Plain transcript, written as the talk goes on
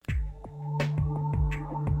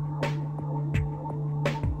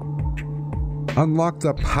Unlock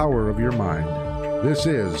the power of your mind. This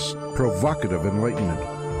is Provocative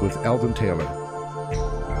Enlightenment with Eldon Taylor.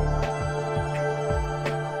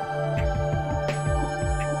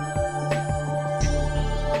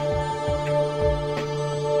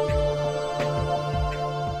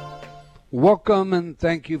 Welcome and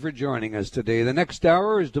thank you for joining us today. The next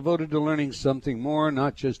hour is devoted to learning something more,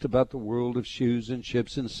 not just about the world of shoes and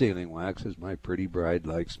ships and sealing wax, as my pretty bride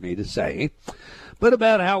likes me to say, but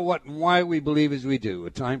about how, what, and why we believe as we do. A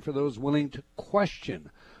time for those willing to question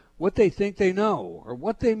what they think they know or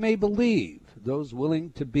what they may believe, those willing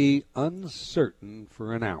to be uncertain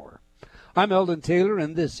for an hour. I'm Eldon Taylor,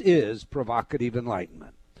 and this is Provocative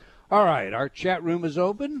Enlightenment. All right, our chat room is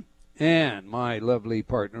open. And my lovely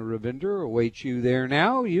partner, Ravinder, awaits you there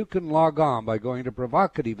now. You can log on by going to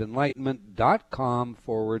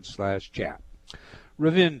provocativeenlightenment.com/chat.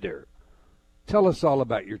 Ravinder, tell us all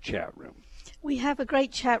about your chat room. We have a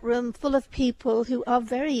great chat room full of people who are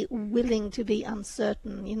very willing to be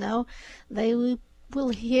uncertain, They will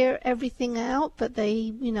hear everything out, but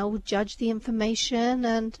they, judge the information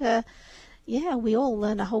and, we all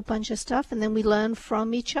learn a whole bunch of stuff, and then we learn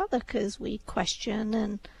from each other because we question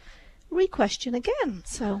and re-question again.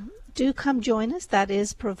 So do come join us. That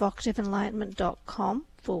is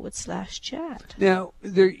provocativeenlightenment.com/chat. Now,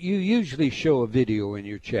 you usually show a video in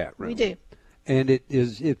your chat room. We do. And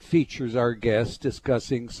it features our guests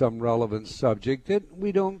discussing some relevant subject that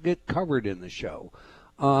we don't get covered in the show.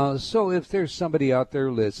 So if there's somebody out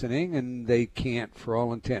there listening and they can't, for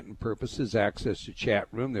all intent and purposes, access the chat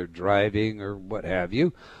room, they're driving or what have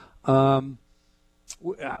you, how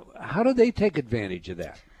do they take advantage of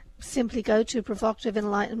that? Simply go to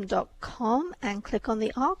provocativeenlightenment.com and click on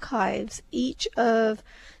the archives. Each of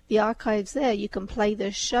the archives there, you can play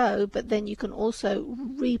this show, but then you can also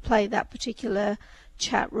replay that particular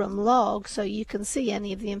chat room log so you can see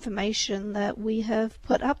any of the information that we have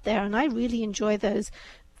put up there. And I really enjoy those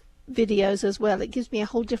videos as well. It gives me a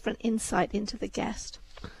whole different insight into the guest.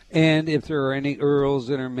 And if there are any earls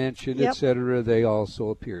that are mentioned, Yep. etc., they also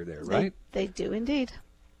appear there, right? They do indeed.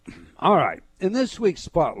 All right. In this week's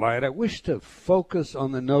Spotlight, I wish to focus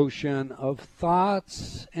on the notion of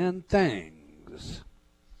thoughts and things.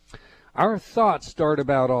 Our thoughts start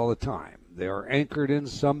about all the time. They are anchored in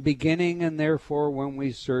some beginning, and therefore when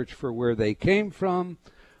we search for where they came from,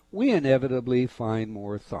 we inevitably find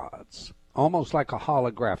more thoughts. Almost like a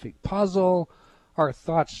holographic puzzle, our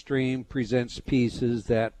thought stream presents pieces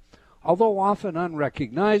that, although often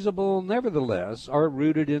unrecognizable, nevertheless are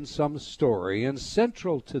rooted in some story, and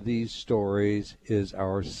central to these stories is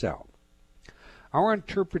ourself. Our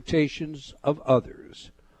interpretations of others,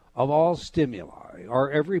 of all stimuli, our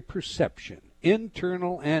every perception,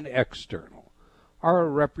 internal and external, are a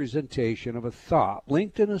representation of a thought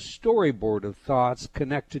linked in a storyboard of thoughts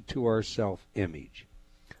connected to our self-image.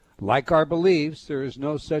 Like our beliefs, there is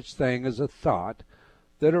no such thing as a thought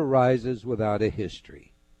that arises without a history.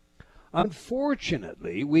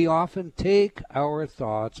 Unfortunately, we often take our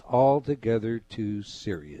thoughts altogether too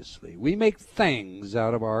seriously. We make things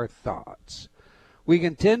out of our thoughts. We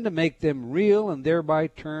can tend to make them real and thereby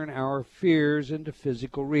turn our fears into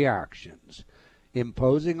physical reactions,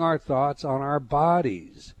 imposing our thoughts on our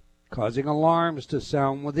bodies, causing alarms to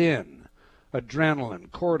sound within, adrenaline,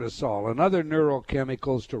 cortisol, and other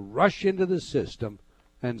neurochemicals to rush into the system,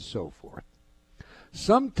 and so forth.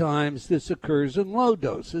 Sometimes this occurs in low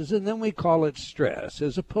doses, and then we call it stress,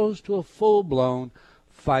 as opposed to a full-blown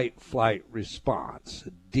fight-flight response,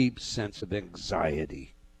 a deep sense of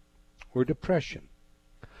anxiety or depression.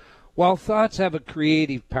 While thoughts have a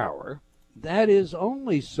creative power, that is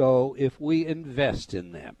only so if we invest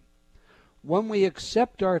in them. When we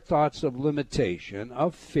accept our thoughts of limitation,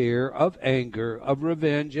 of fear, of anger, of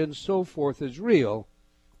revenge, and so forth as real,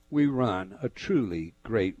 we run a truly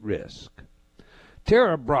great risk.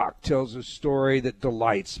 Tara Brach tells a story that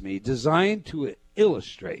delights me, designed to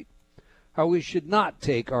illustrate how we should not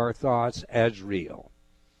take our thoughts as real.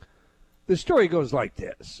 The story goes like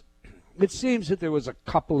this. It seems that there was a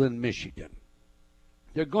couple in Michigan.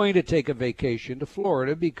 They're going to take a vacation to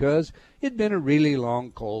Florida because it'd been a really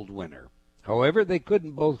long, cold winter. However, they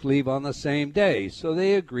couldn't both leave on the same day, so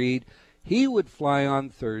they agreed he would fly on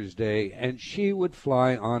Thursday and she would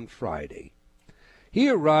fly on Friday. He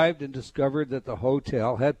arrived and discovered that the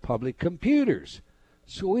hotel had public computers,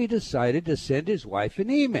 so he decided to send his wife an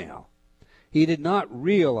email. He did not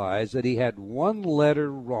realize that he had one letter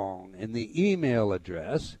wrong in the email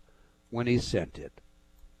address when he sent it.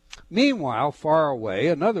 Meanwhile, far away,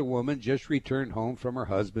 another woman just returned home from her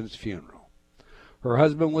husband's funeral. Her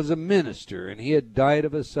husband was a minister, and he had died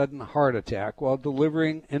of a sudden heart attack while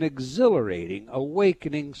delivering an exhilarating,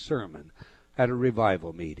 awakening sermon at a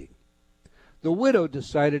revival meeting. The widow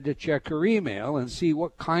decided to check her email and see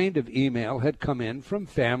what kind of email had come in from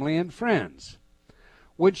family and friends.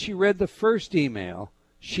 When she read the first email,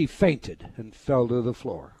 she fainted and fell to the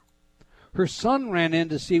floor. Her son ran in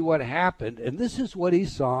to see what happened, and this is what he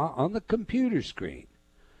saw on the computer screen.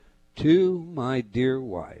 To my dear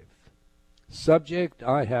wife. Subject,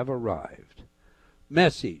 I have arrived.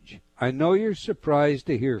 Message, I know you're surprised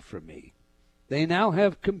to hear from me. They now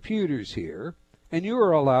have computers here, and you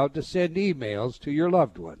are allowed to send emails to your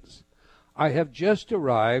loved ones. I have just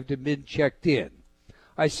arrived and been checked in.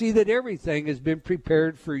 I see that everything has been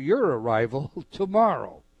prepared for your arrival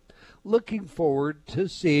tomorrow. Looking forward to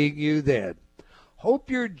seeing you then. Hope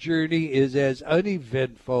your journey is as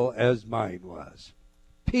uneventful as mine was.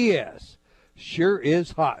 P.S. Sure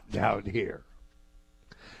is hot down here.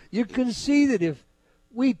 You can see that if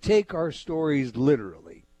we take our stories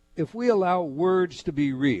literally, if we allow words to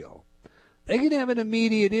be real, they can have an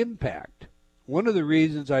immediate impact. One of the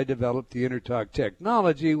reasons I developed the InnerTalk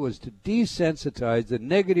technology was to desensitize the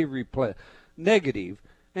negative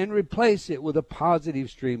and replace it with a positive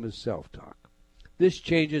stream of self-talk. This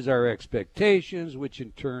changes our expectations, which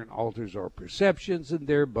in turn alters our perceptions and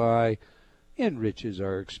thereby enriches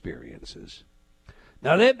our experiences.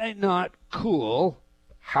 Now that may not cool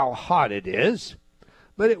how hot it is,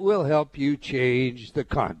 but it will help you change the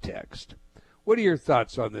context. What are your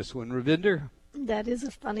thoughts on this one, Ravinder? That is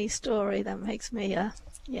a funny story. That makes me,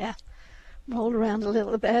 roll around a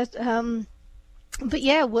little bit. But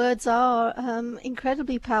yeah, words are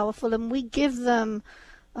incredibly powerful, and we give them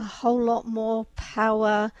a whole lot more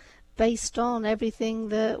power based on everything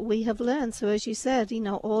that we have learned. So as you said,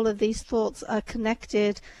 all of these thoughts are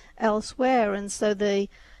connected elsewhere, and so the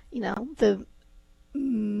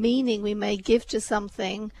meaning we may give to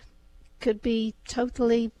something could be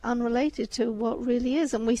totally unrelated to what really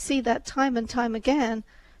is, and we see that time and time again.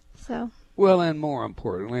 So well, and more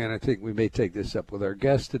importantly, and I think we may take this up with our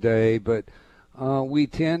guest today, but we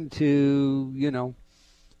tend to,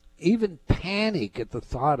 even panic at the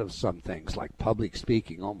thought of some things like public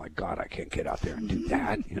speaking. Oh my God, I can't get out there and do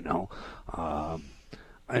that,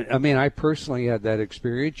 I mean, I personally had that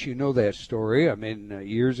experience. You know that story. I mean,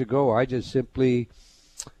 years ago, I just simply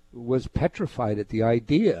was petrified at the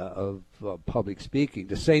idea of public speaking,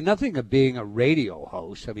 to say nothing of being a radio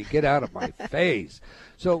host. I mean, get out of my face.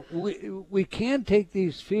 So we can take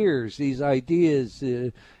these fears, these ideas,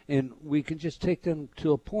 and we can just take them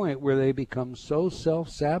to a point where they become so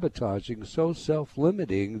self-sabotaging, so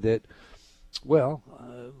self-limiting that,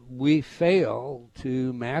 we fail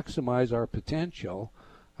to maximize our potential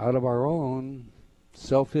out of our own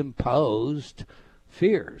self-imposed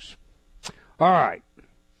fears. All right.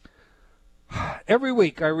 Every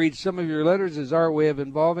week I read some of your letters as our way of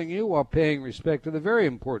involving you while paying respect to the very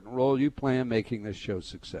important role you play in making this show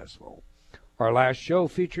successful. Our last show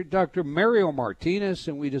featured Dr. Mario Martinez,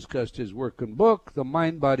 and we discussed his work and book, The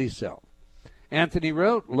Mind, Body, Self. Anthony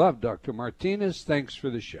wrote, love Dr. Martinez, thanks for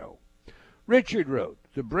the show. Richard wrote,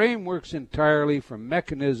 the brain works entirely from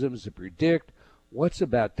mechanisms that predict what's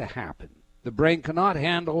about to happen. The brain cannot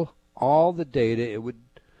handle all the data it would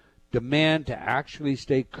demand to actually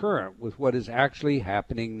stay current with what is actually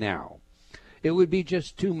happening now. It would be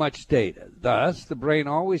just too much data. Thus, the brain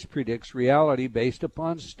always predicts reality based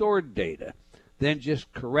upon stored data, then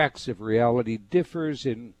just corrects if reality differs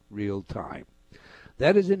in real time.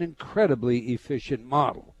 That is an incredibly efficient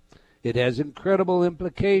model. It has incredible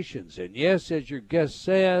implications, and yes, as your guest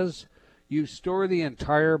says, you store the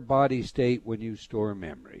entire body state when you store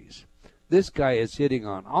memories. This guy is hitting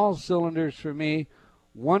on all cylinders for me,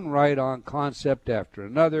 one right-on concept after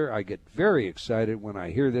another. I get very excited when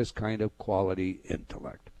I hear this kind of quality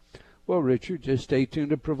intellect. Well, Richard, just stay tuned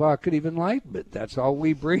to Provocative Enlightenment. That's all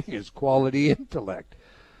we bring is quality intellect.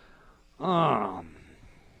 My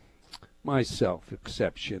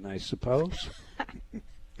self-exception, I suppose.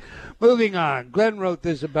 Moving on. Glenn wrote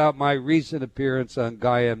this about my recent appearance on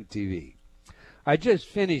Gaia MTV. I just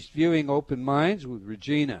finished viewing Open Minds with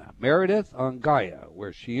Regina Meredith on Gaia,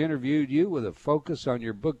 where she interviewed you with a focus on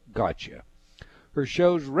your book, Gotcha. Her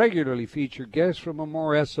shows regularly feature guests from a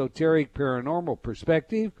more esoteric paranormal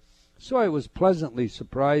perspective, so I was pleasantly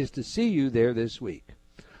surprised to see you there this week.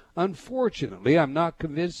 Unfortunately, I'm not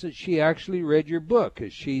convinced that she actually read your book,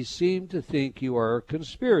 as she seemed to think you are a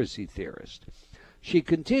conspiracy theorist. She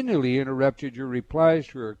continually interrupted your replies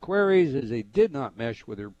to her queries as they did not mesh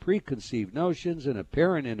with her preconceived notions and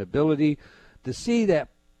apparent inability to see that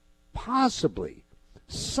possibly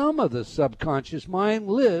some of the subconscious mind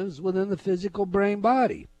lives within the physical brain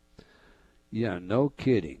body. Yeah, no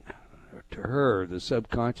kidding. To her, the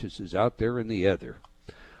subconscious is out there in the ether.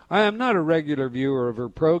 I am not a regular viewer of her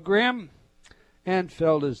program and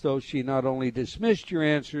felt as though she not only dismissed your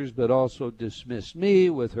answers but also dismissed me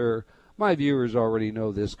with her "my viewers already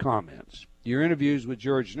know this" comments. Your interviews with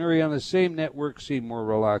George Noory on the same network seem more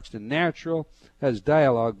relaxed and natural, as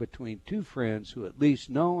dialogue between two friends who at least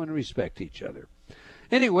know and respect each other.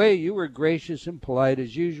 Anyway, you were gracious and polite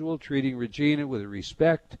as usual, treating Regina with a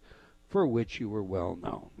respect for which you were well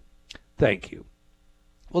known. Thank you.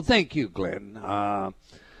 Well, thank you, Glenn.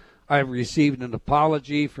 I've received an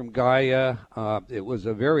apology from Gaia. It was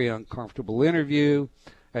a very uncomfortable interview.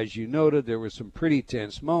 As you noted, there were some pretty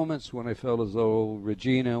tense moments when I felt as though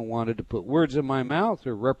Regina wanted to put words in my mouth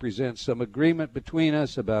or represent some agreement between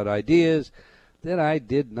us about ideas that I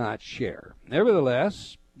did not share.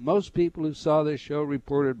 Nevertheless, most people who saw this show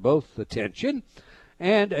reported both attention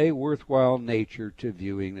and a worthwhile nature to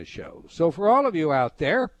viewing the show. So for all of you out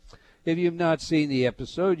there, if you've not seen the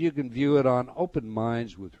episode, you can view it on Open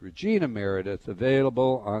Minds with Regina Meredith,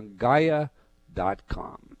 available on Gaia.com.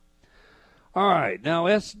 All right, now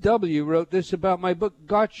S.W. wrote this about my book,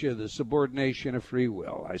 Gotcha, The Subordination of Free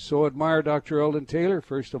Will. I so admire Dr. Eldon Taylor,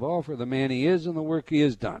 first of all, for the man he is and the work he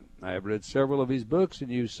has done. I have read several of his books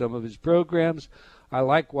and used some of his programs. I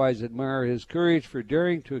likewise admire his courage for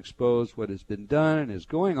daring to expose what has been done and is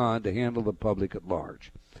going on to handle the public at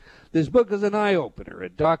large. This book is an eye-opener.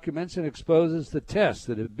 It documents and exposes the tests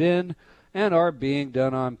that have been and are being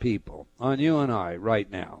done on people, on you and I right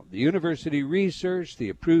now. The university research, the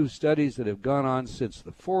approved studies that have gone on since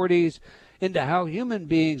the 40s, into how human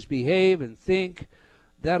beings behave and think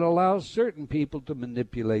that allows certain people to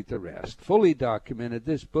manipulate the rest. Fully documented,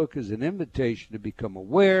 this book is an invitation to become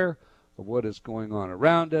aware of what is going on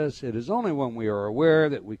around us. It is only when we are aware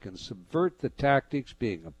that we can subvert the tactics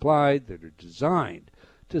being applied that are designed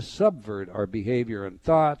to subvert our behavior and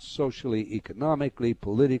thoughts, socially, economically,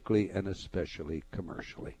 politically, and especially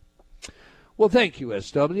commercially. Well, thank you,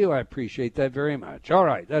 SW. I appreciate that very much. All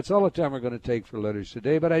right, that's all the time we're going to take for letters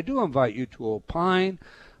today, but I do invite you to opine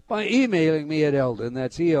by emailing me at Eldon,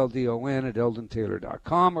 that's ELDON, at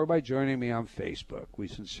eldontaylor.com, or by joining me on Facebook. We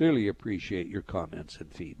sincerely appreciate your comments and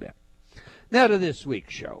feedback. Now to this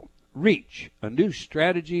week's show. Reach, a new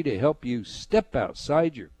strategy to help you step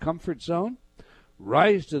outside your comfort zone,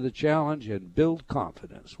 rise to the challenge, and build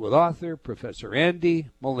confidence, with author Professor Andy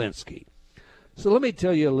Molinsky. So let me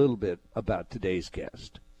tell you a little bit about today's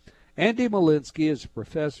guest. Andy Molinsky is a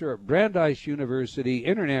professor at Brandeis University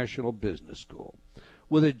International Business School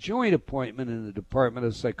with a joint appointment in the Department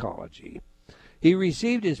of Psychology. He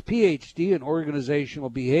received his Ph.D. in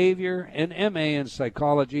organizational behavior and M.A. in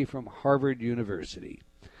psychology from Harvard University.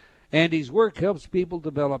 Andy's work helps people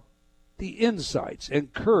develop the insights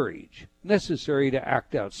and courage necessary to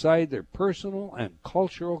act outside their personal and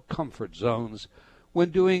cultural comfort zones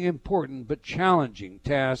when doing important but challenging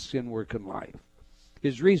tasks in work and life.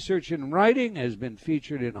 His research and writing has been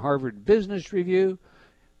featured in Harvard Business Review,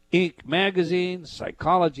 Inc. magazine,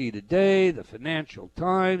 Psychology Today, the Financial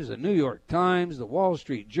Times, the New York Times, the Wall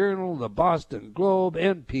Street Journal, the Boston Globe,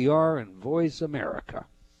 NPR, and Voice America.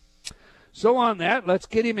 So on that, let's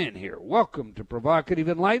get him in here. Welcome to Provocative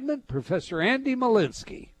Enlightenment, Professor Andy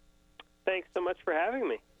Molinsky. Thanks so much for having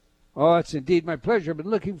me. Oh, it's indeed my pleasure. I've been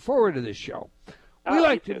looking forward to this show. We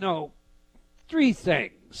like to know three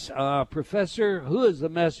things. Professor, who is the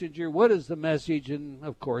messenger? What is the message? And,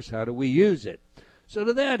 of course, how do we use it? So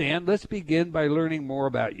to that end, let's begin by learning more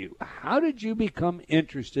about you. How did you become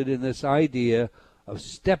interested in this idea of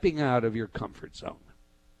stepping out of your comfort zone?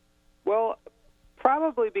 Well,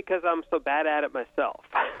 probably because I'm so bad at it myself.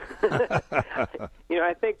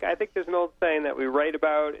 I think there's an old saying that we write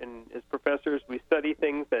about, and as professors, we study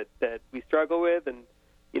things that we struggle with, and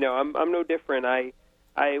I'm no different. I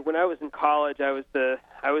when I was in college, I was the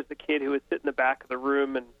kid who would sit in the back of the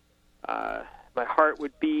room, and my heart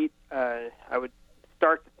would beat. I would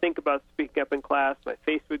start to think about speaking up in class. My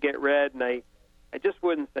face would get red, and I just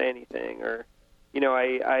wouldn't say anything. Or,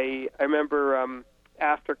 I remember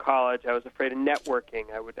after college, I was afraid of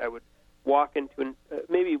networking. I would walk into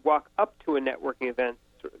maybe walk up to a networking event,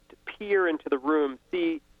 sort of to peer into the room,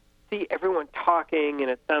 see everyone talking, and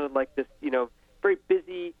it sounded like this, very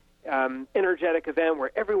busy, energetic event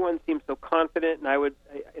where everyone seemed so confident. And I would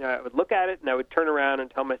look at it and I would turn around and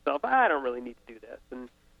tell myself, I don't really need to do this, and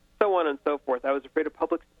so on and so forth. I was afraid of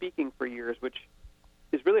public speaking for years, which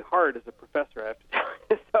is really hard as a professor, I have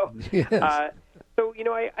to tell you. Yes.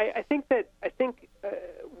 I think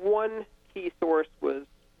one key source was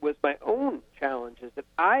my own challenges that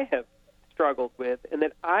I have struggled with and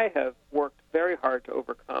that I have worked very hard to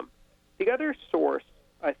overcome. The other source,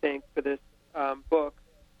 I think, for this book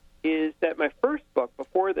is that my first book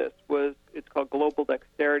before this it's called Global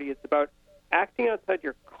Dexterity. familiarity. It's about acting outside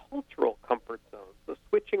your cultural comfort zone. So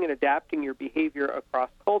switching and adapting your behavior across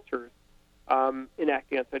cultures in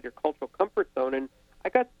acting outside your cultural comfort zone. And I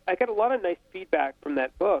got a lot of nice feedback from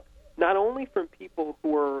that book, not only from people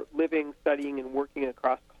who are living, studying, and working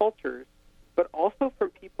across cultures, but also from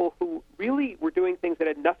people who really were doing things that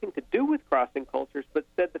had nothing to do with crossing cultures, but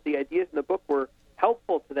said that the ideas in the book were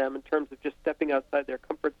helpful to them in terms of just stepping outside their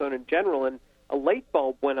comfort zone in general. And a light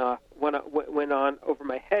bulb went on over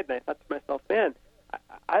my head, and I thought to myself, man,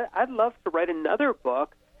 I'd love to write another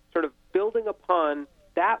book sort of building upon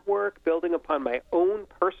that work, building upon my own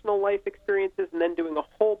personal life experiences, and then doing a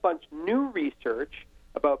whole bunch new research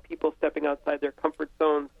about people stepping outside their comfort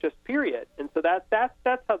zones, just period. And so that's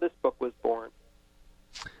how this book was born.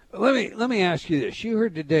 Let me ask you this. You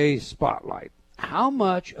heard today's Spotlight. How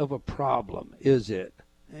much of a problem is it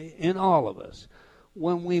in all of us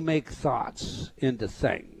when we make thoughts into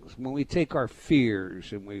things, when we take our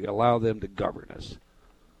fears and we allow them to govern us?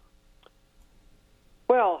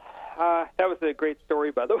 Well, that was a great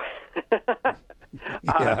story, by the way.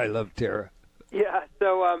 Yeah, I love Tara. Yeah,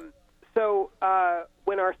 so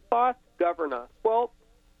when our thoughts govern us, well,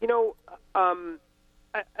 you know, I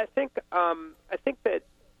think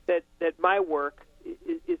that my work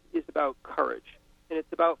is about courage, and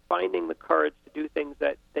it's about finding the courage to do things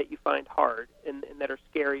that you find hard and that are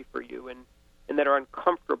scary for you and that are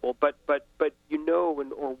uncomfortable, but you know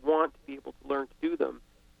or want to be able to learn to do them.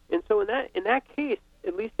 And so in that case,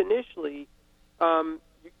 at least initially,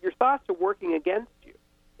 your thoughts are working against you.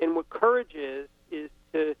 And what courage is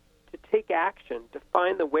to take action, to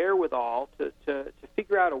find the wherewithal, to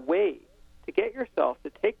figure out a way to get yourself to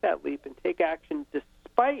take that leap and take action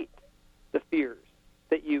despite the fears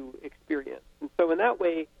that you experience. And so in that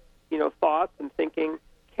way, you know, thoughts and thinking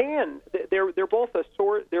they're both a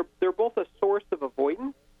source of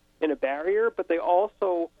avoidance and a barrier, but they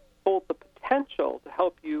also hold the potential to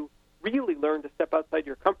help you really learn to step outside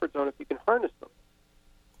your comfort zone if you can harness them.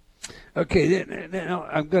 Okay, now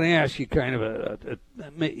I'm going to ask you kind of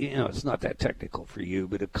it's not that technical for you,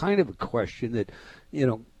 but a kind of a question that, you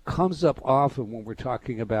know, comes up often when we're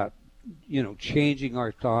talking about, you know, changing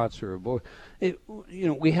our thoughts or avoid.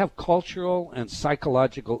 We have cultural and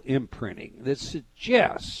psychological imprinting that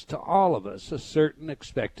suggests to all of us a certain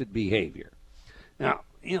expected behavior. Now,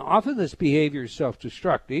 you know, often this behavior is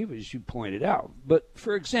self-destructive, as you pointed out. But,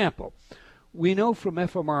 for example, we know from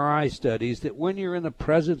fMRI studies that when you're in the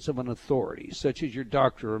presence of an authority, such as your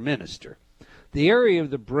doctor or minister, the area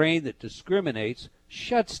of the brain that discriminates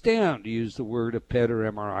shuts down, to use the word of PET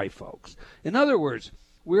or MRI folks. In other words,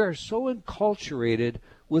 we are so enculturated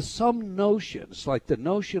with some notions, like the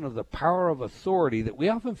notion of the power of authority, that we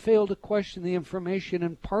often fail to question the information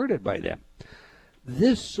imparted by them.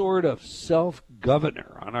 This sort of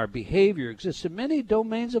self-governor on our behavior exists in many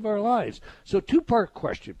domains of our lives. So, two-part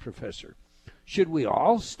question, Professor. Should we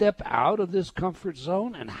all step out of this comfort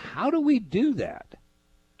zone, and how do we do that?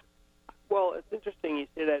 Well, it's interesting you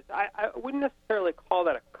say that. I wouldn't necessarily call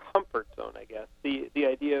that a comfort zone, I guess. The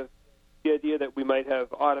idea that we might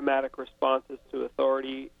have automatic responses to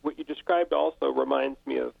authority, what you described also reminds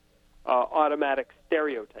me of automatic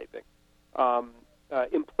stereotyping.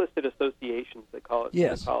 Implicit associations, they call it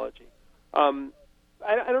in psychology.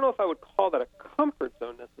 I don't know if I would call that a comfort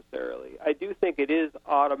zone necessarily. I do think it is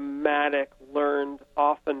automatic, learned,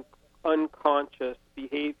 often unconscious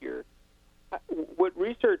behavior. What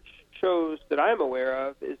research shows that I'm aware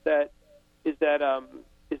of is that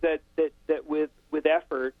with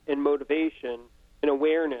effort and motivation and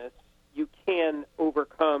awareness, you can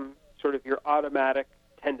overcome sort of your automatic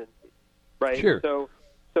tendencies, right? Sure. So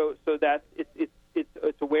that's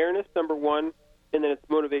it's awareness number one, and then it's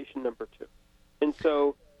motivation number two. And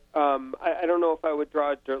so I don't know if I would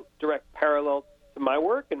draw a direct parallel to my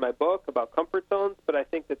work in my book about comfort zones, but I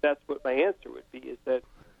think that that's what my answer would be, is that,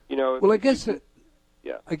 you know... Well, I guess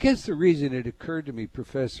the reason it occurred to me,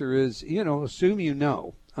 Professor, is, you know, assume you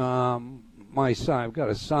know. My son, I've got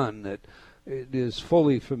a son that is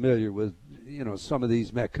fully familiar with, you know, some of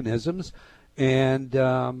these mechanisms and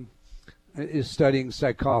is studying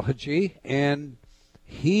psychology, and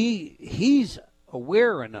he's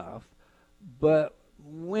aware enough, but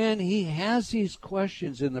when he has these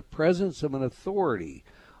questions in the presence of an authority,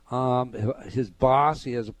 his boss,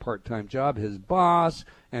 he has a part-time job, his boss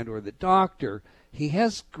and or the doctor, he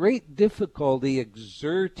has great difficulty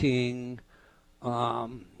exerting,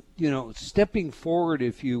 stepping forward,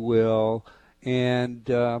 if you will,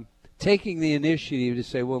 and taking the initiative to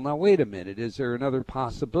say, well, now, wait a minute, is there another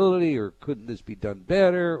possibility, or couldn't this be done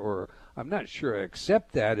better, or I'm not sure I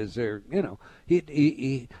accept that. Is there, you know,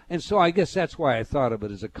 and so I guess that's why I thought of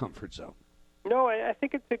it as a comfort zone. No, I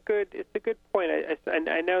think it's a good point.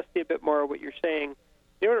 I now see a bit more of what you're saying.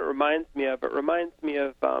 You know what it reminds me of? It reminds me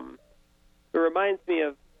of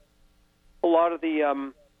a lot of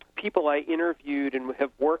the people I interviewed and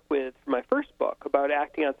have worked with for my first book about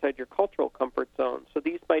acting outside your cultural comfort zone. So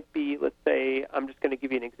these might be, let's say, I'm just going to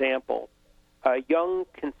give you an example, a young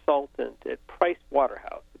consultant at Price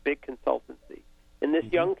Waterhouse, a big consultancy. And this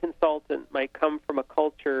young consultant might come from a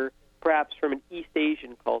culture, perhaps from an East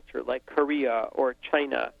Asian culture like Korea or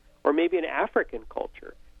China, or maybe an African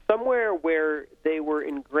culture, somewhere where it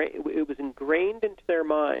was ingrained into their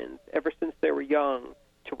minds ever since they were young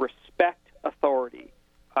to respect authority,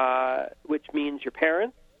 which means your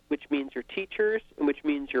parents, which means your teachers, and which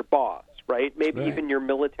means your boss, right? Maybe even your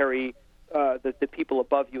military, the people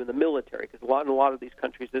above you in the military, because in a lot of these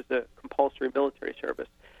countries there's a compulsory military service.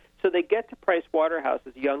 So they get to Price Waterhouse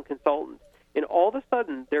as young consultants, and all of a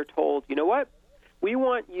sudden they're told, you know what? We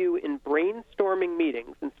want you in brainstorming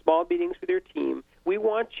meetings and small meetings with your team. We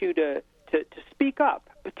want you to speak up,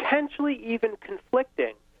 potentially even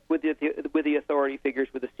conflicting with the authority figures,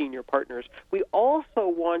 with the senior partners. We also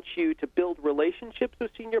want you to build relationships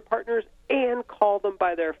with senior partners and call them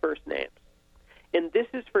by their first names. And this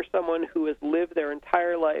is for someone who has lived their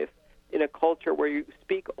entire life in a culture where you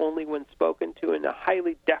speak only when spoken to, in a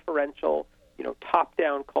highly deferential,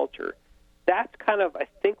 top-down culture. That's kind of, I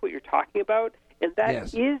think, what you're talking about, and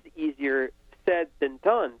that is easier said than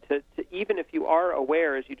done. To even if you are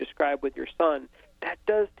aware, as you described with your son, that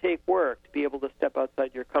does take work to be able to step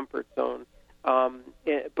outside your comfort zone. But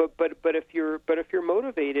if you're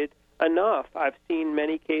motivated enough, I've seen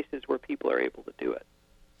many cases where people are able to do it.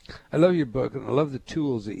 I love your book, and I love the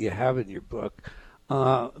tools that you have in your book.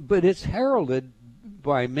 But it's heralded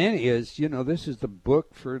by many as, this is the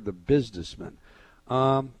book for the businessman.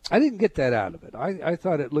 I didn't get that out of it. I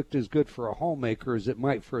thought it looked as good for a homemaker as it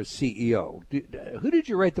might for a CEO. Who did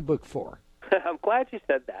you write the book for? I'm glad you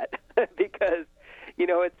said that because,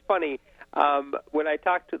 it's funny. When I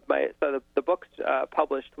talked to the book's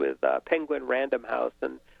published with Penguin Random House,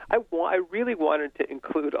 and I really wanted to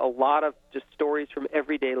include a lot of just stories from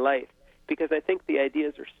everyday life, because I think the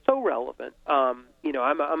ideas are so relevant.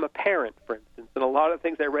 I'm a parent, for instance, and a lot of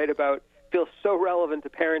things I write about feel so relevant to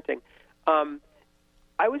parenting.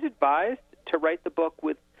 I was advised to write the book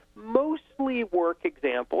with mostly work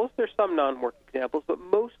examples. There's some non-work examples, but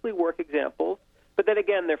mostly work examples. But then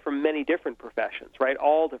again, they're from many different professions, right?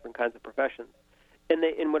 All different kinds of professions.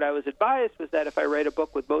 And what I was advised was that if I write a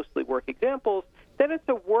book with mostly work examples, then it's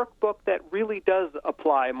a workbook that really does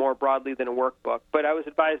apply more broadly than a workbook. But I was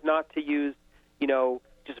advised not to use,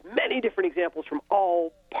 just many different examples from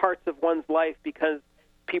all parts of one's life, because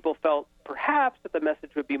people felt perhaps that the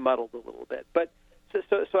message would be muddled a little bit. But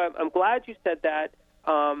so I'm glad you said that,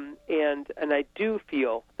 and I do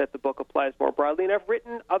feel that the book applies more broadly. And I've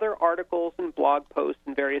written other articles and blog posts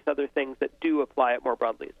and various other things that do apply it more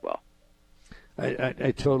broadly as well.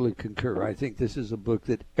 I totally concur. I think this is a book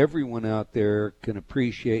that everyone out there can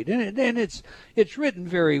appreciate, and it's written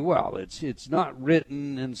very well. It's not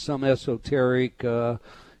written in some esoteric,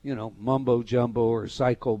 mumbo jumbo or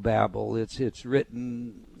psychobabble. It's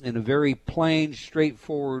written in a very plain,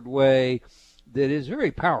 straightforward way that is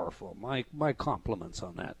very powerful. My compliments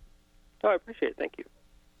on that. Oh, I appreciate it. Thank you.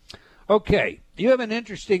 Okay, you have an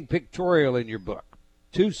interesting pictorial in your book.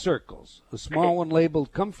 2 circles, a small one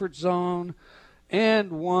labeled comfort zone,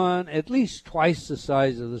 and one at least twice the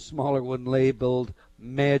size of the smaller one labeled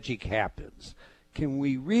magic happens. Can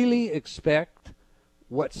we really expect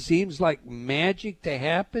what seems like magic to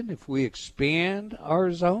happen if we expand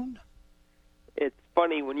our zone? It's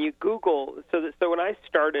funny when you Google. So when I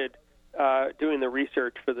started doing the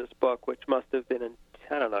research for this book, which must have been in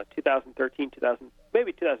 2013,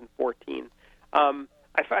 maybe 2014.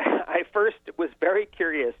 I first was very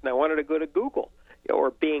curious, and I wanted to go to Google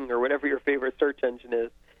or Bing or whatever your favorite search engine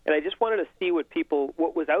is, and I just wanted to see what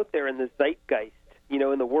was out there in the zeitgeist,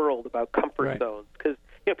 in the world about comfort zones, because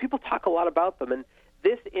people talk a lot about them, and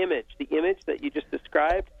this image, the image that you just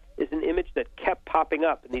described, is an image that kept popping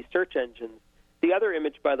up in these search engines. The other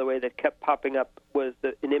image, by the way, that kept popping up was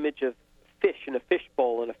an image of fish in a fish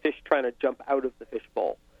bowl and a fish trying to jump out of the fish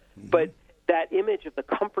bowl. Mm-hmm. But that image of the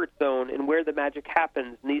comfort zone and where the magic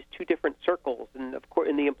happens in these 2 different circles, and of course,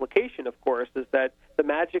 and the implication, of course, is that the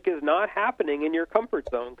magic is not happening in your comfort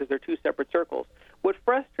zone because they're 2 separate circles. What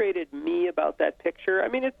frustrated me about that picture,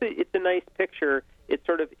 it's a nice picture. It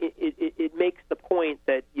sort of it makes the point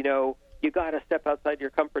that you got to step outside your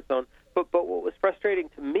comfort zone. But what was frustrating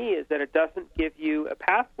to me is that it doesn't give you a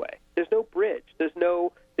pathway. There's no bridge. There's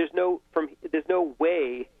no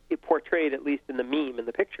way, it portrayed at least in the meme, in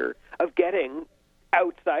the picture, of getting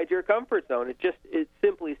outside your comfort zone. It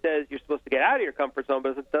simply says you're supposed to get out of your comfort zone,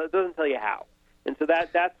 but it doesn't tell you how. And so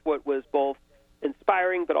that's what was both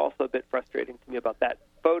inspiring but also a bit frustrating to me about that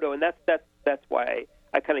photo. And that's why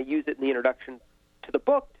I kind of use it in the introduction to the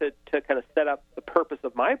book to kind of set up the purpose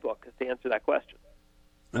of my book, is to answer that question.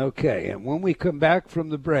 Okay, and when we come back from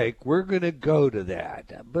the break, we're going to go to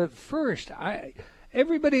that. But first,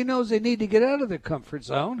 everybody knows they need to get out of their comfort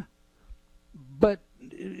zone, but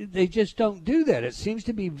they just don't do that. It seems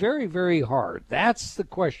to be very, very hard. That's the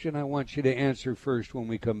question I want you to answer first when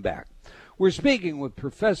we come back. We're speaking with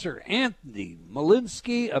Professor Andy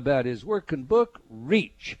Molinsky about his work and book,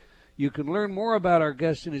 Reach. You can learn more about our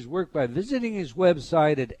guest and his work by visiting his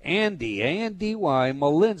website at Andy, A-N-D-Y,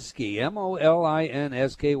 Molinsky,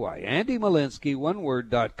 M-O-L-I-N-S-K-Y, AndyMolinsky,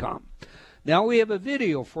 oneword.com. Now we have a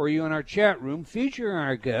video for you in our chat room featuring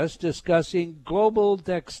our guest discussing global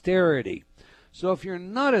dexterity. So if you're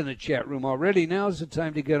not in the chat room already, now's the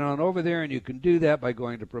time to get on over there, and you can do that by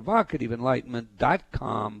going to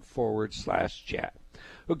provocativeenlightenment.com/chat.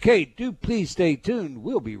 Okay, do please stay tuned.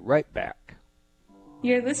 We'll be right back.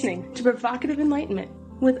 You're listening to Provocative Enlightenment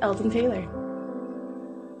with Eldon Taylor.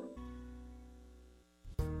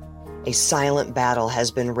 A silent battle has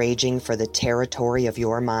been raging for the territory of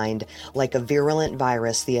your mind. Like a virulent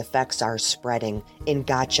virus, the effects are spreading. In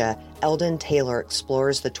Gotcha, Eldon Taylor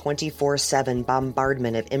explores the 24/7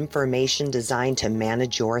 bombardment of information designed to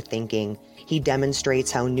manage your thinking. He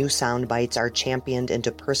demonstrates how new sound bites are championed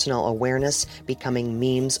into personal awareness, becoming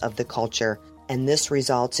memes of the culture. And this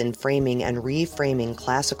results in framing and reframing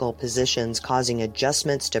classical positions, causing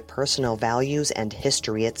adjustments to personal values and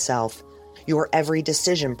history itself. Your every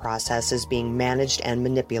decision process is being managed and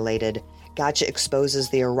manipulated. Gotcha exposes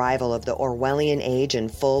the arrival of the Orwellian age in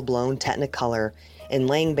full-blown technicolor. In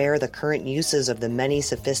laying bare the current uses of the many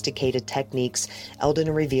sophisticated techniques,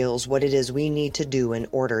 Eldon reveals what it is we need to do in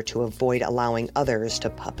order to avoid allowing others to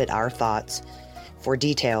puppet our thoughts. For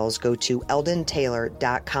details, go to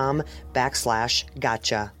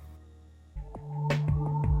eldontaylor.com/gotcha.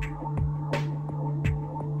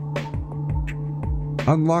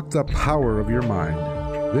 Unlock the power of your mind.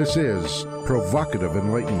 This is Provocative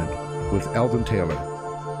Enlightenment with Eldon Taylor.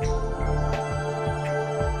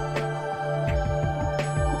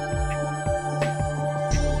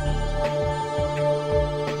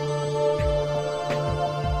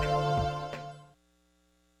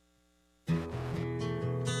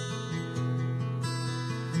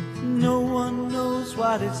 No one knows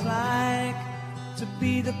what it's like to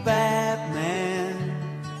be the bad man,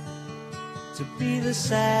 to be the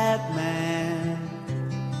sad man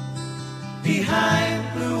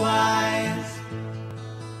behind blue eyes.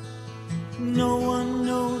 No one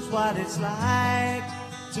knows what it's like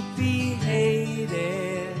to be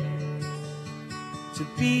hated, to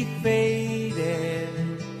be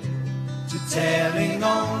faded, to telling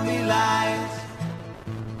only lies.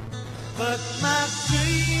 But my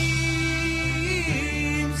dreams,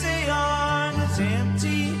 they aren't as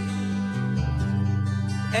empty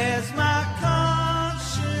as my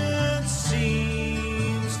conscience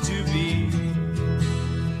seems to be.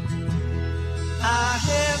 I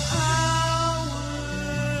have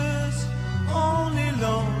hours only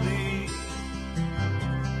lonely.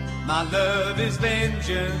 My love is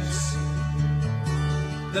vengeance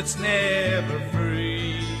that's never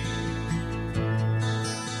free.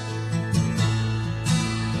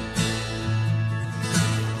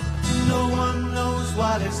 No one knows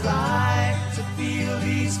what it's like to feel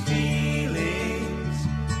these feelings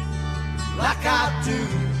like I do,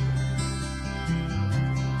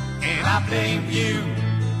 and I blame you.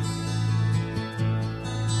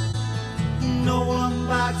 No one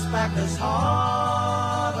bites back as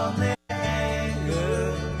hard on their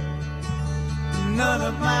anger. None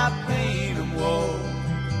of my pain and woe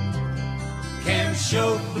can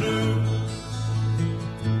show through,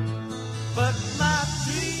 but my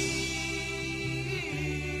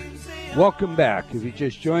Welcome back. If you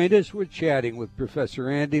just joined us, we're chatting with Professor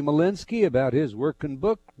Andy Molinsky about his work and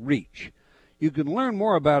book, Reach. You can learn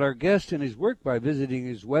more about our guest and his work by visiting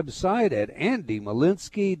his website at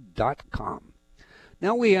andymolinsky.com.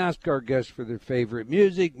 Now we ask our guests for their favorite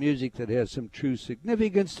music that has some true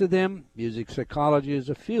significance to them. Music psychology is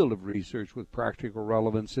a field of research with practical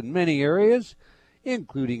relevance in many areas,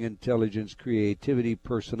 including intelligence, creativity,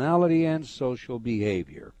 personality, and social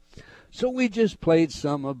behavior. So we just played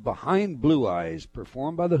some of Behind Blue Eyes,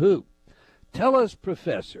 performed by The Who. Tell us,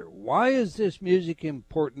 Professor, why is this music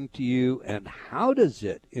important to you, and how does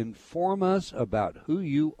it inform us about who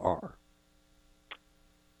you are?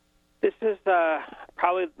 This is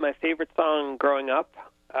probably my favorite song growing up.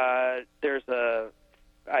 I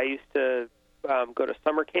used to go to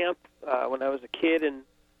summer camp when I was a kid, and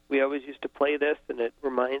we always used to play this, and it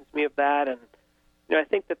reminds me of that. And I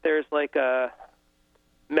think that there's like a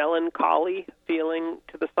melancholy feeling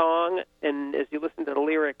to the song, and as you listen to the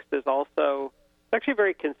lyrics, there's also, it's actually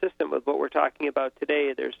very consistent with what we're talking about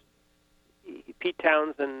today. There's Pete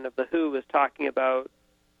Townsend of The Who is talking about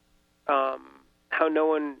how no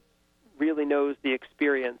one really knows the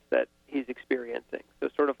experience that he's experiencing. So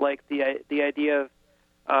sort of like the idea of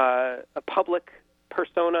a public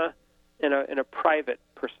persona and a private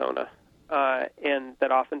persona, and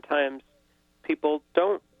that oftentimes people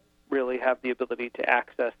don't really have the ability to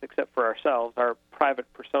access, except for ourselves, our private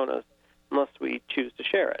personas, unless we choose to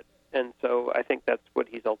share it. And so I think that's what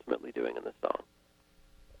he's ultimately doing in this song.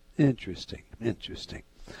 Interesting.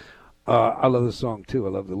 I love the song, too.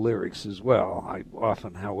 I love the lyrics as well. I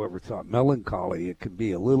often, however, thought melancholy, it can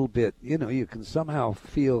be a little bit, you can somehow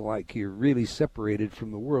feel like you're really separated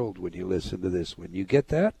from the world when you listen to this one. You get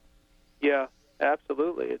that? Yeah,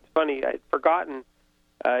 absolutely. It's funny. I'd forgotten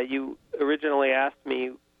you originally asked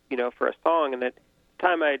me, for a song, and at the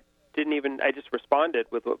time I just responded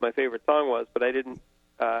with what my favorite song was, but I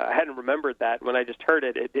hadn't remembered that. When I just heard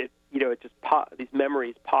it, it just pop, these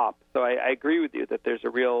memories pop. So I agree with you that there's a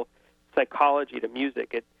real psychology to music.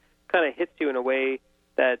 It kind of hits you in a way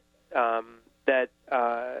that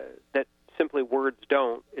simply words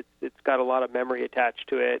don't. It's got a lot of memory attached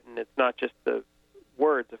to it, and it's not just the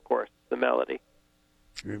words, of course, it's the melody.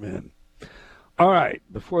 Amen. All right.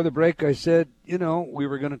 Before the break, I said, we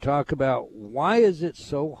were going to talk about why is it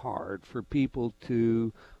so hard for people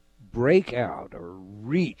to break out or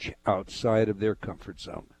reach outside of their comfort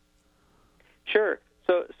zone? Sure.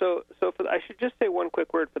 So I should just say one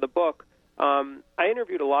quick word for the book. I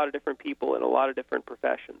interviewed a lot of different people in a lot of different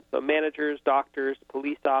professions. So managers, doctors,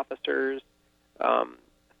 police officers,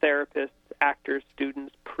 therapists, actors,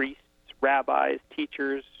 students, priests, rabbis,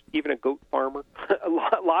 teachers, even a goat farmer,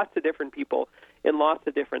 lots of different people in lots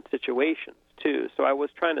of different situations too. So I was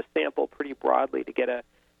trying to sample pretty broadly to get a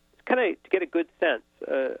good sense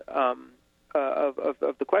of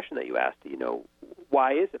the question that you asked.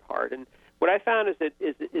 Why is it hard? And what I found is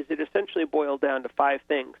it essentially boiled down to 5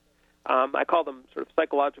 things. I call them sort of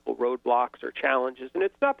psychological roadblocks or challenges, and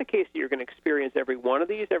it's not the case that you're going to experience every one of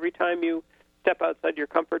these every time you step outside your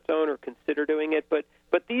comfort zone or consider doing it, but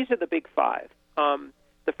these are the big 5.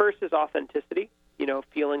 The first is authenticity,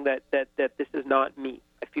 feeling that this is not me.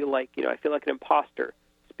 I feel like an imposter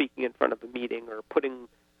speaking in front of a meeting or putting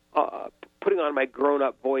on my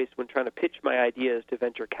grown-up voice when trying to pitch my ideas to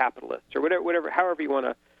venture capitalists or whatever, however you want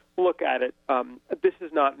to look at it. This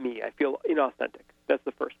is not me. I feel inauthentic. That's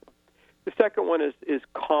the first one. The second one is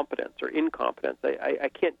competence or incompetence. I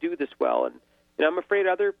can't do this well, and I'm afraid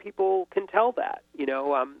other people can tell that.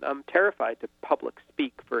 I'm terrified to public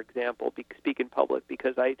speak, for example, speak in public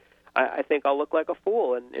because I think I'll look like a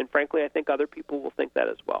fool, and frankly, I think other people will think that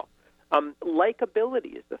as well.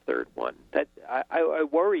 Likability is the third one. That I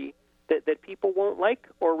worry that people won't like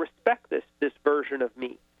or respect this version of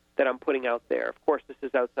me that I'm putting out there. Of course, this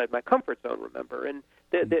is outside my comfort zone, remember, and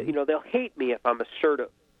they'll hate me if I'm assertive.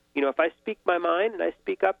 If I speak my mind and I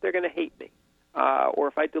speak up, they're going to hate me. Or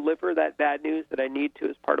if I deliver that bad news that I need to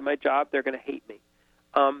as part of my job, they're going to hate me.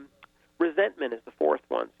 Resentment is the fourth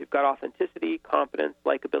one. So you've got authenticity, competence,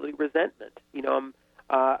 likability, resentment. I'm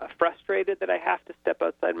frustrated that I have to step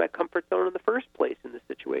outside my comfort zone in the first place in this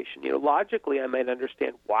situation. Logically, I might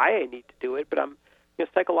understand why I need to do it, but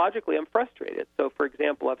psychologically, I'm frustrated. So, for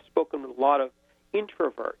example, I've spoken with a lot of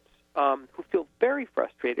introverts who feel very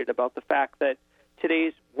frustrated about the fact that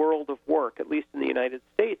today's world of work, at least in the United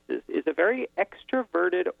States, is a very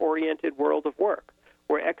extroverted-oriented world of work,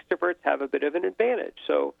 where extroverts have a bit of an advantage.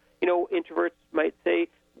 So, introverts might say,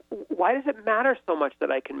 why does it matter so much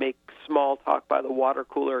that I can make small talk by the water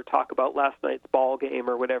cooler or talk about last night's ball game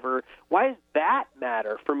or whatever? Why does that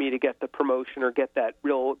matter for me to get the promotion or get that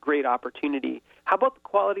real great opportunity? How about the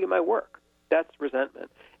quality of my work? That's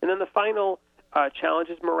resentment. And then the final challenge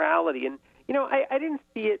is morality. And, I didn't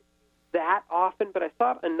see it that often, but I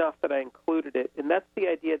thought enough that I included it. And that's the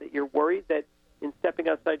idea that you're worried that in stepping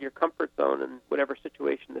outside your comfort zone in whatever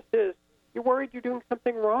situation this is, you're worried you're doing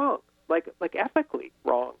something wrong, like ethically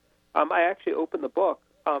wrong. I actually opened the book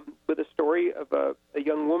with a story of a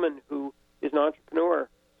young woman who is an entrepreneur,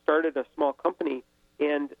 started a small company,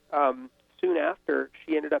 and soon after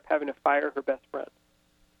she ended up having to fire her best friend.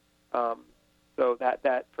 So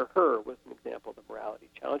that for her was an example of the morality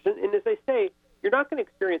challenge. And as I say, you're not going to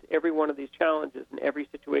experience every one of these challenges in every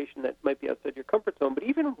situation that might be outside your comfort zone, but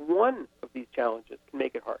even one of these challenges can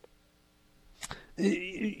make it hard.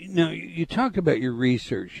 Now, you talk about your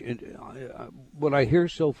research, and what I hear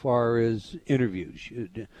so far is interviews.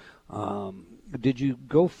 Did you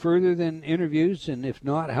go further than interviews? And if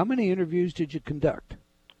not, how many interviews did you conduct?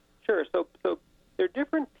 Sure. So there are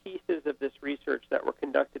different pieces of this research that were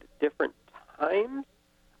conducted at different times.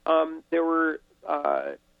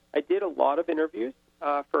 I did a lot of interviews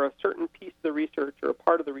for a certain piece of the research or a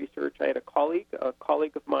part of the research. I had a colleague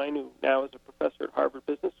of mine who now is a professor at Harvard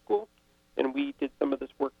Business School, and we did some of this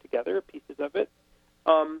work together, pieces of it.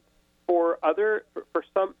 For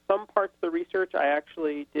some parts of the research, I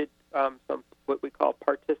actually did some what we call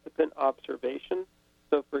participant observation.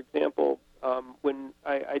 So, for example, when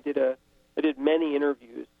I did many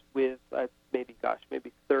interviews with maybe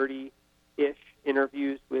 30-ish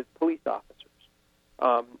interviews with police officers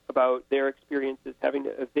about their experiences having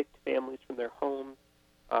to evict families from their homes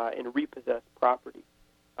and repossess property.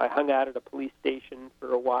 I hung out at a police station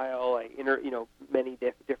for a while. I many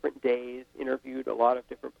different days, interviewed a lot of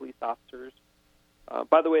different police officers.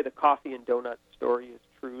 By the way, the coffee and donut story is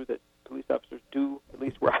true, that police officers do, at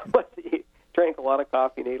least where I was, drank a lot of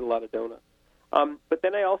coffee and ate a lot of donuts. But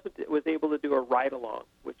then I also was able to do a ride-along,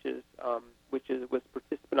 which was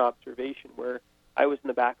participant observation, where I was in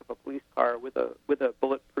the back of a police car with a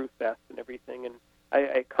bulletproof vest and everything, and I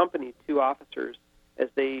accompanied two officers as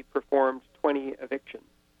they performed 20 evictions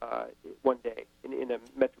one day in a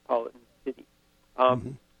metropolitan city.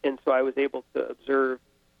 And so I was able to observe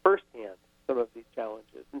firsthand some of these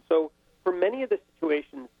challenges. And so for many of the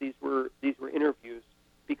situations, these were interviews,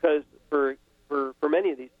 because for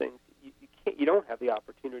many of these things, you don't have the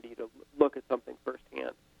opportunity to look at something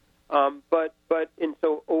firsthand. And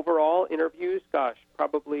so overall interviews,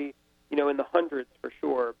 probably in the hundreds for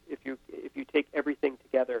sure. If you take everything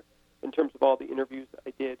together in terms of all the interviews that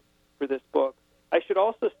I did for this book. I should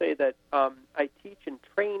also say that I teach and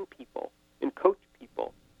train people and coach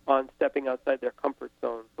people on stepping outside their comfort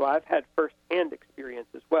zone. So I've had firsthand experience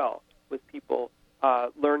as well with people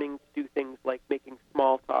learning to do things like making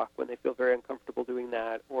small talk when they feel very uncomfortable doing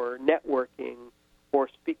that, or networking, or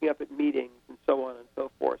speaking up at meetings, and so on and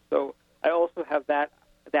so forth. So I also have that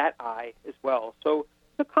eye as well. So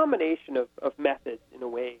it's a combination of methods in a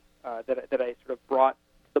way that I sort of brought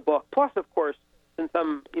to the book. Plus, of course, since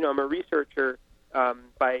I'm a researcher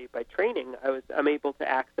by training, I'm able to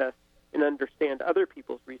access and understand other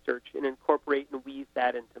people's research and incorporate and weave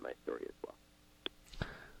that into my story as well.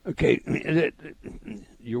 Okay,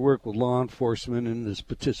 your work with law enforcement and this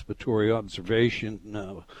participatory observation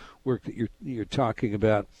work that you're talking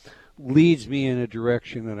about leads me in a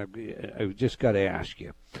direction that I've just got to ask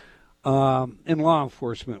you. In law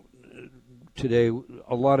enforcement today,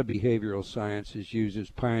 a lot of behavioral science is used, as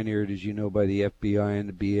pioneered, as you know, by the FBI and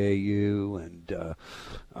the BAU and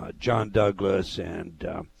John Douglas,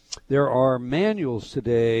 and there are manuals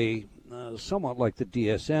today, somewhat like the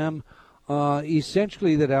DSM,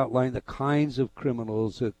 essentially that outline the kinds of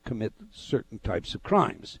criminals that commit certain types of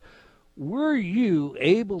crimes. Were you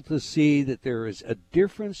able to see that there is a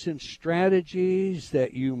difference in strategies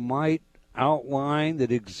that you might outline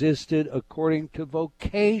that existed according to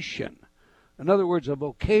vocation? In other words, a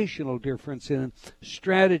vocational difference in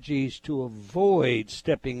strategies to avoid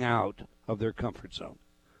stepping out of their comfort zone.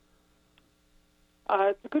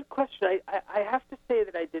 It's a good question. I have to say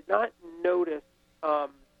that I did not notice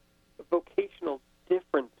vocational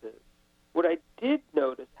differences. What I did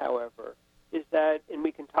notice, however, is that, and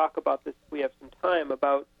we can talk about this if we have some time,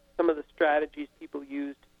 about some of the strategies people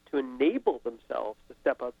used to enable themselves to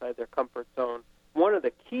step outside their comfort zone. One of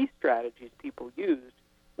the key strategies people used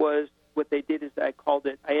was what they did is I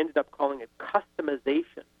ended up calling it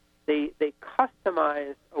customization. They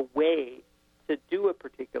customized a way to do a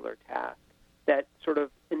particular task that sort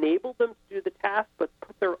of enabled them to do the task, but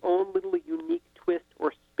put their own little unique twist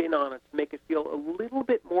or spin on it to make it feel a little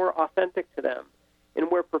bit more authentic to them. And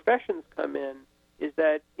where professions come in is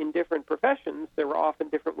that in different professions, there were often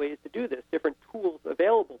different ways to do this, different tools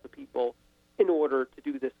available to people in order to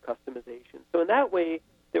do this customization. So in that way,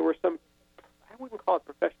 there were some, I wouldn't call it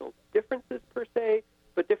professional differences per se,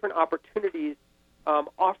 but different opportunities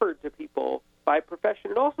offered to people by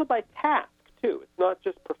profession and also by task, too. It's not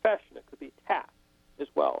just profession, it could be task as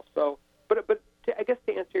well. So, but I guess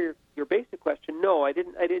to answer your basic question, no, I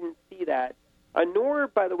didn't see that. Nor,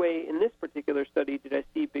 by the way, in this particular study did I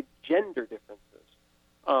see big gender differences.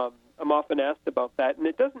 I'm often asked about that, and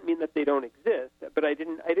it doesn't mean that they don't exist, but I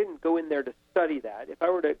didn't go in there to study that. If I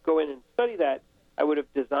were to go in and study that, I would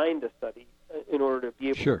have designed a study in order to be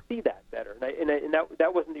able to see that better, and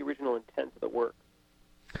that wasn't the original intent of the work.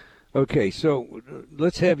 Okay, so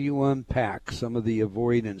let's have you unpack some of the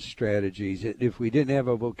avoidance strategies. If we didn't have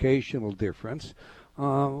a vocational difference,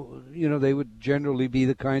 they would generally be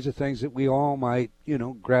the kinds of things that we all might,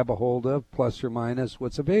 grab a hold of, plus or minus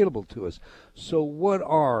what's available to us. So what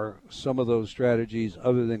are some of those strategies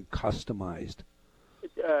other than customized?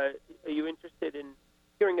 Are you interested in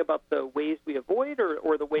hearing about the ways we avoid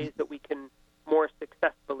or the ways that we can more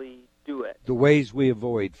successfully do it? The ways we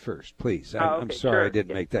avoid first, please. I'm Okay, sorry sure. I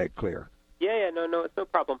didn't make that clear. Yeah, no, it's no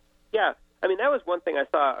problem. Yeah, I mean, that was one thing I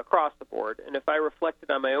saw across the board. And if I reflected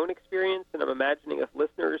on my own experience, and I'm imagining if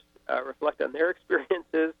listeners reflect on their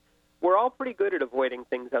experiences, we're all pretty good at avoiding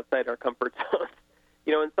things outside our comfort zones.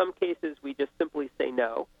 In some cases, we just simply say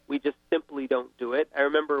no. We just simply don't do it. I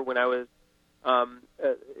remember when I was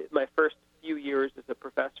my first few years as a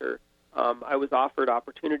professor, I was offered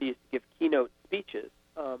opportunities to give keynote speeches.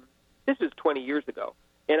 This was 20 years ago,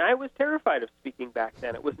 and I was terrified of speaking back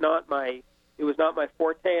then. It was not my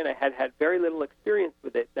forte, and I had very little experience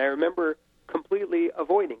with it. And I remember completely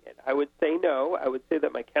avoiding it. I would say no. I would say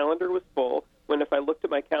that my calendar was full. When if I looked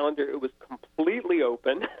at my calendar, it was completely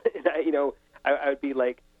open, and I would be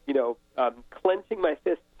like, clenching my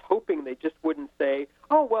fists, hoping they just wouldn't say,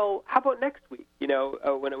 "Oh, well, how about next week?"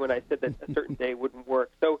 When I said that a certain day wouldn't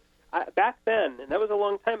work. So back then, and that was a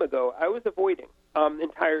long time ago, I was avoiding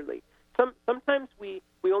entirely. Sometimes we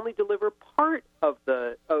only deliver part of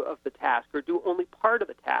the task, or do only part of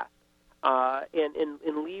the task,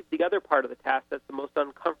 and leave the other part of the task that's the most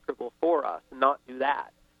uncomfortable for us, and not do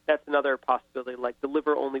that. That's another possibility, like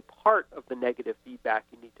deliver only part of the negative feedback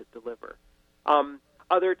you need to deliver.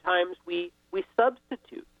 Other times we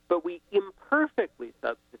substitute, but we imperfectly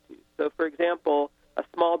substitute. So, for example, a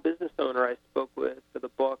small business owner I spoke with for the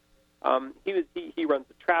book, he runs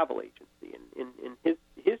a travel agency, and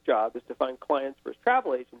his job is to find clients for his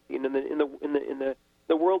travel agency. And in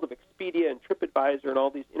the world of Expedia and TripAdvisor and all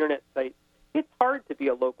these internet sites, it's hard to be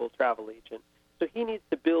a local travel agent. So he needs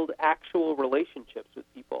to build actual relationships with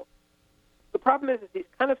people. The problem is he's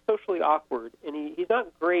kind of socially awkward, and he's not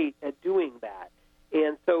great at doing that.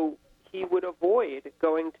 And so he would avoid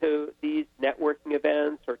going to these networking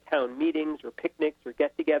events or town meetings or picnics or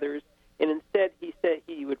get-togethers. And instead, he said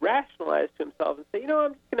he would rationalize to himself and say,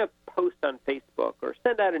 I'm just going to post on Facebook or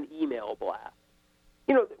send out an email blast.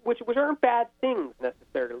 Which aren't bad things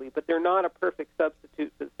necessarily, but they're not a perfect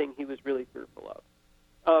substitute for the thing he was really fearful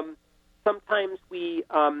of. Sometimes we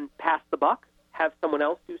pass the buck, have someone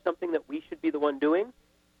else do something that we should be the one doing,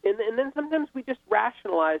 and then sometimes we just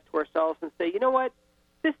rationalize to ourselves and say,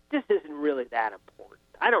 this isn't really that important.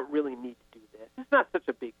 I don't really need to do this. It's not such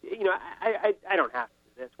a big deal. I don't have to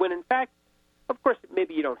do this. When in fact, of course,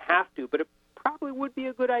 maybe you don't have to, but it probably would be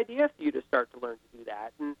a good idea for you to start to learn to do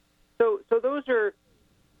that. And so those are,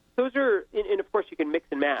 and of course you can mix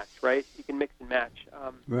and match, right? You can mix and match.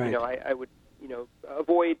 Right. I would,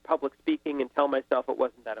 avoid public speaking and tell myself it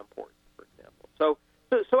wasn't that important, for example. So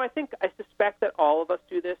I suspect that all of us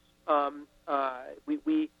do this.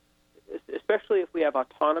 We especially if we have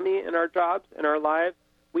autonomy in our jobs and our lives,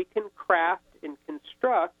 we can craft and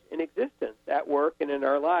construct an existence at work and in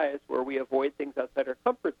our lives where we avoid things outside our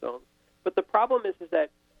comfort zones. But the problem is that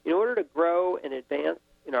in order to grow and advance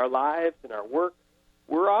in our lives and our work,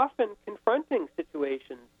 we're often confronting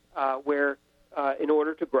situations where in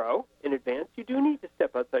order to grow and advance, you do need to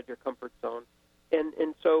step outside your comfort zone.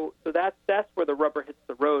 And so that's where the rubber hits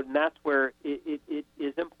the road, and that's where it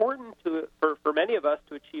is important for many of us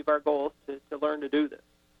to achieve our goals to learn to do this.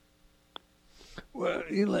 Well,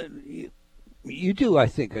 you do, I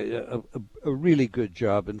think, a really good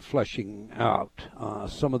job in fleshing out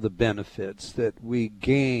some of the benefits that we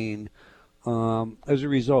gain as a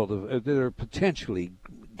result of that are potentially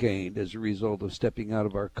gained as a result of stepping out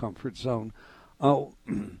of our comfort zone.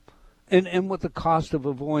 And what the cost of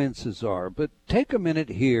avoidances are. But take a minute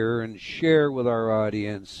here and share with our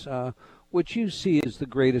audience what you see as the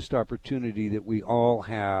greatest opportunity that we all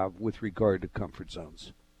have with regard to comfort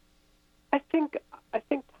zones. I think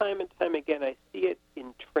time and time again I see it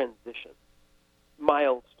in transition,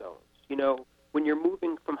 milestones. When you're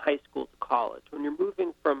moving from high school to college, when you're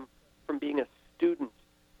moving from being a student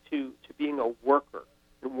to being a worker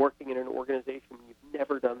and working in an organization when you've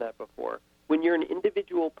never done that before. When you're an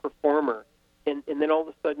individual performer and then all of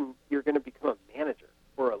a sudden you're going to become a manager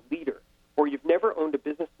or a leader, or you've never owned a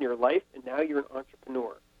business in your life and now you're an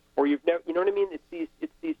entrepreneur, or you've never, you know what I mean? It's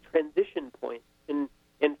these transition points, and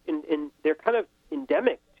they're kind of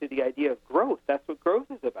endemic to the idea of growth. That's what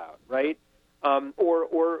growth is about, right?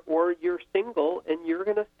 Or you're single and you're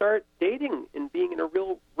going to start dating and being in a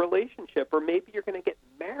real relationship, or maybe you're going to get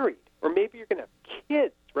married, or maybe you're going to have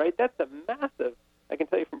kids, right? That's a massive, I can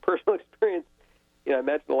tell you from personal experience, I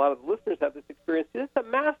imagine a lot of the listeners have this experience. It's a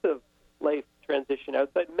massive life transition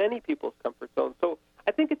outside many people's comfort zone. So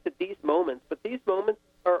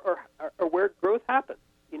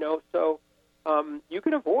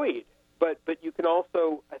can avoid, but you can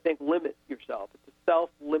also, I think, limit yourself. It's a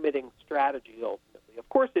self-limiting strategy ultimately. Of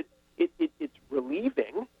course, it's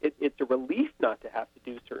relieving. It's a relief not to have to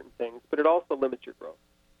do certain things, but it also limits your growth.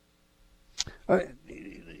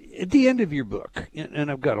 At the end of your book, and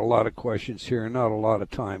I've got a lot of questions here and not a lot of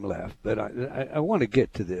time left, but I want to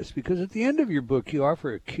get to this because at the end of your book you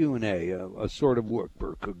offer a Q&A, a sort of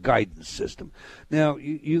workbook, a guidance system. Now,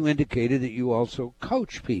 you indicated that you also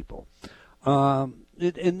coach people.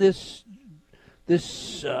 In this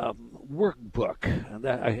workbook,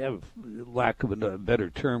 that I have lack of a better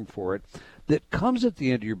term for it, that comes at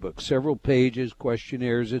the end of your book, several pages,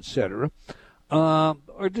 questionnaires, etc.,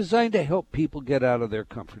 are designed to help people get out of their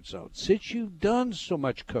comfort zone. Since you've done so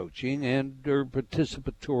much coaching and or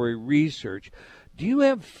participatory research, do you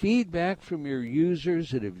have feedback from your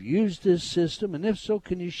users that have used this system? And if so,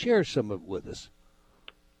 can you share some of it with us?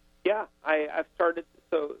 Yeah, I've started.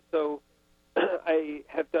 So I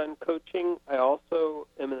have done coaching. I also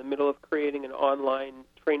am in the middle of creating an online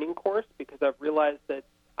training course because I've realized that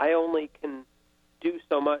I only can do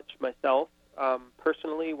so much myself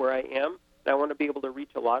personally where I am. And I want to be able to reach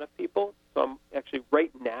a lot of people. So I'm actually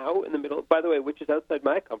right now in the middle, by the way, which is outside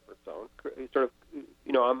my comfort zone. Sort of,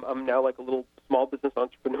 I'm now like a little small business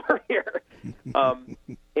entrepreneur here.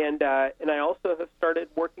 And I also have started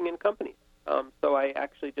working in companies. So I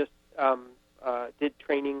actually just did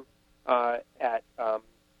training at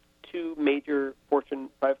two major Fortune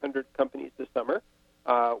 500 companies this summer,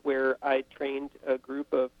 where I trained a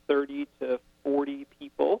group of 30 to 40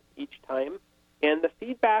 people each time. And the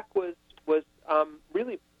feedback was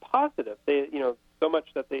really positive. They, so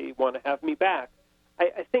much that they want to have me back.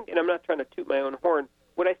 I think, and I'm not trying to toot my own horn,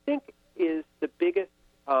 what I think is the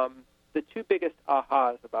two biggest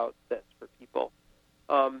ahas about this for people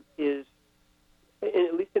is,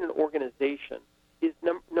 at least in an organization, is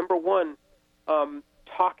number one,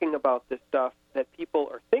 talking about this stuff that people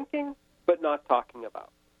are thinking but not talking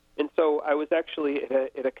about. And so I was actually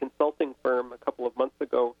at a consulting firm a couple of months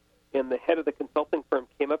ago, and the head of the consulting firm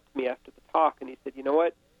came up to me after the talk, and he said, "You know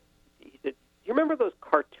what?" He said, "Do you remember those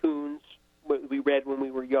cartoons we read when we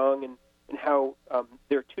were young, and how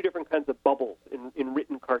there are two different kinds of bubbles in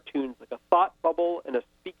written cartoons, like a thought bubble and a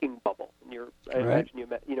speaking bubble?" And I imagine you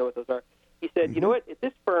know what those are. He said, "You know what? At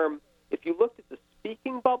this firm, if you looked at the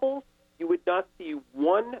speaking bubbles, you would not see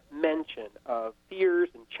one mention of fears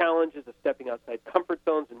and challenges of stepping outside comfort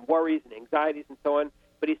zones and worries and anxieties and so on.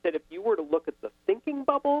 But he said if you were to look at the thinking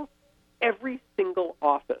bubbles, every single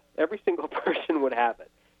office, every single person would have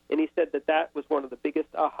it." And he said that was one of the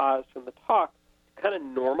biggest ahas from the talk, to kind of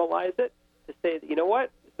normalize it, to say that, you know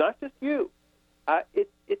what, it's not just you.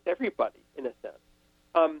 It's everybody, in a sense.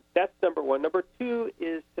 That's number one. Number two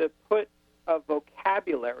is to put a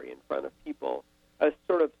vocabulary in front of people, a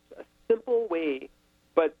sort of a simple way,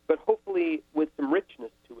 but hopefully with some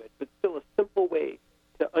richness to it, but still a simple way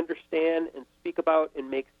to understand and speak about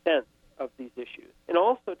and make sense of these issues. And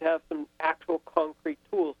also to have some actual concrete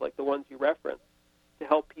tools like the ones you referenced to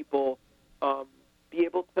help people be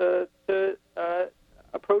able to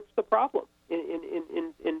approach the problem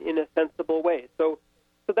in a sensible way. So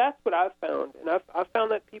that's what I've found, and I've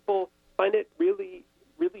found that people find it really,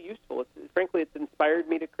 really useful. Frankly, it's inspired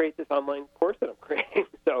me to create this online course that I'm creating.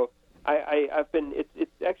 So I've been.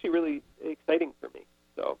 It's actually really exciting for me.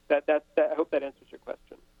 So that I hope that answers your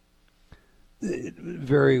question.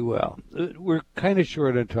 Very well. We're kind of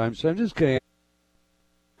short on time, so I'm just going to ask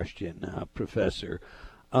a question, Professor.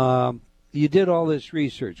 You did all this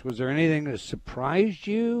research. Was there anything that surprised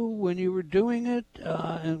you when you were doing it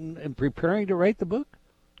and preparing to write the book?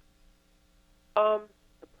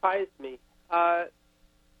 Surprised me.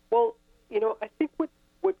 Well, I think what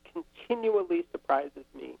continually surprises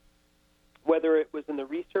me, whether it was in the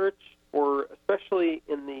research or especially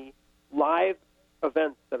in the live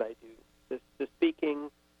events that I do, the speaking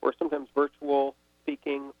or sometimes virtual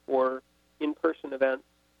speaking or in-person events,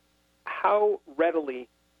 how readily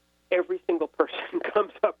every single person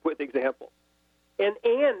comes up with examples. And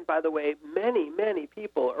by the way, many, many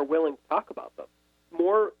people are willing to talk about them,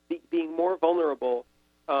 being more vulnerable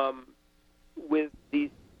with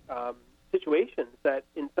these situations that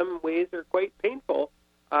in some ways are quite painful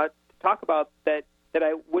to talk about that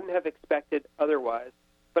I wouldn't have expected otherwise.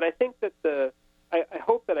 But I think that I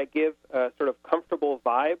hope that I give a sort of comfortable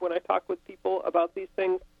vibe when I talk with people about these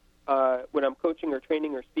things, when I'm coaching or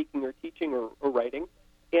training or speaking or teaching or writing.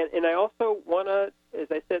 And I also want to, as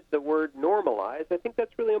I said, the word normalize, I think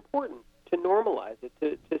that's really important, to normalize it,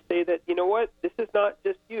 to say that, you know what, this is not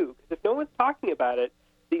just you. Because if no one's talking about it,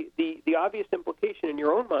 the obvious implication in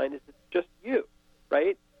your own mind is it's just you,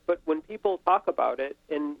 right? But when people talk about it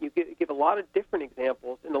and you give a lot of different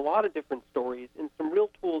examples and a lot of different stories and some real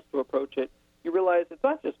tools to approach it, you realize it's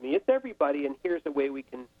not just me, it's everybody, and here's a way we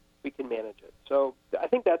can manage it. So I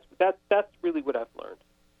think that's really what I've learned.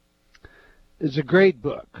 It's a great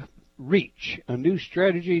book. Reach, a new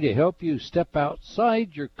strategy to help you step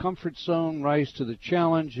outside your comfort zone, rise to the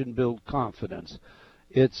challenge, and build confidence.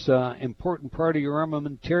 It's an important part of your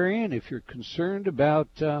armamentarium if you're concerned about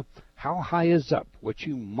how high is up, what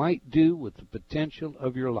you might do with the potential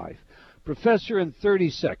of your life. Professor, in 30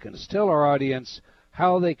 seconds, tell our audience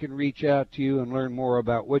how they can reach out to you and learn more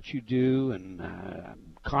about what you do and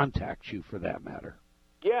contact you for that matter.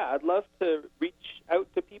 Yeah, I'd love to reach out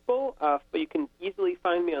to people, but you can easily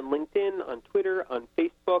find me on LinkedIn, on Twitter, on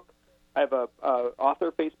Facebook. I have a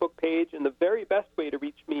author Facebook page, and the very best way to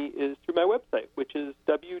reach me is through my website, which is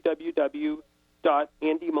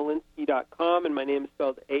www.andymolinsky.com, and my name is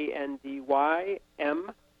spelled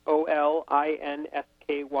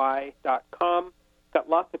ANDYMOLINSKY.com. Got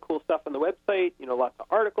lots of cool stuff on the website, lots of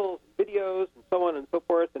articles, videos, and so on and so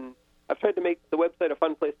forth, and I've tried to make the website a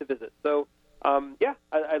fun place to visit. So,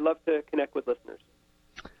 I'd love to connect with listeners.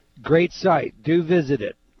 Great site. Do visit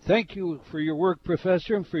it. Thank you for your work,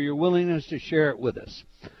 Professor, and for your willingness to share it with us.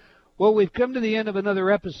 Well, we've come to the end of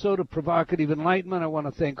another episode of Provocative Enlightenment. I want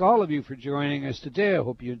to thank all of you for joining us today. I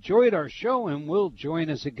hope you enjoyed our show and will join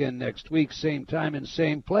us again next week, same time and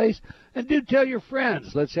same place. And do tell your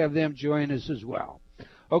friends. Let's have them join us as well.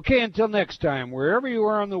 Okay, until next time, wherever you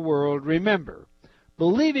are in the world, remember,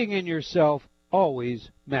 believing in yourself always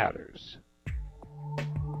matters.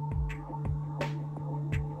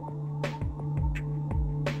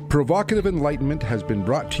 Provocative Enlightenment has been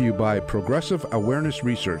brought to you by Progressive Awareness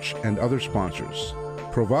Research and other sponsors.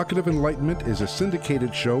 Provocative Enlightenment is a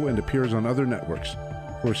syndicated show and appears on other networks.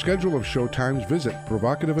 For a schedule of show times, visit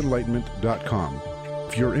provocativeenlightenment.com.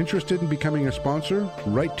 If you're interested in becoming a sponsor,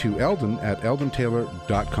 write to Eldon at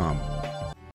eldontaylor.com.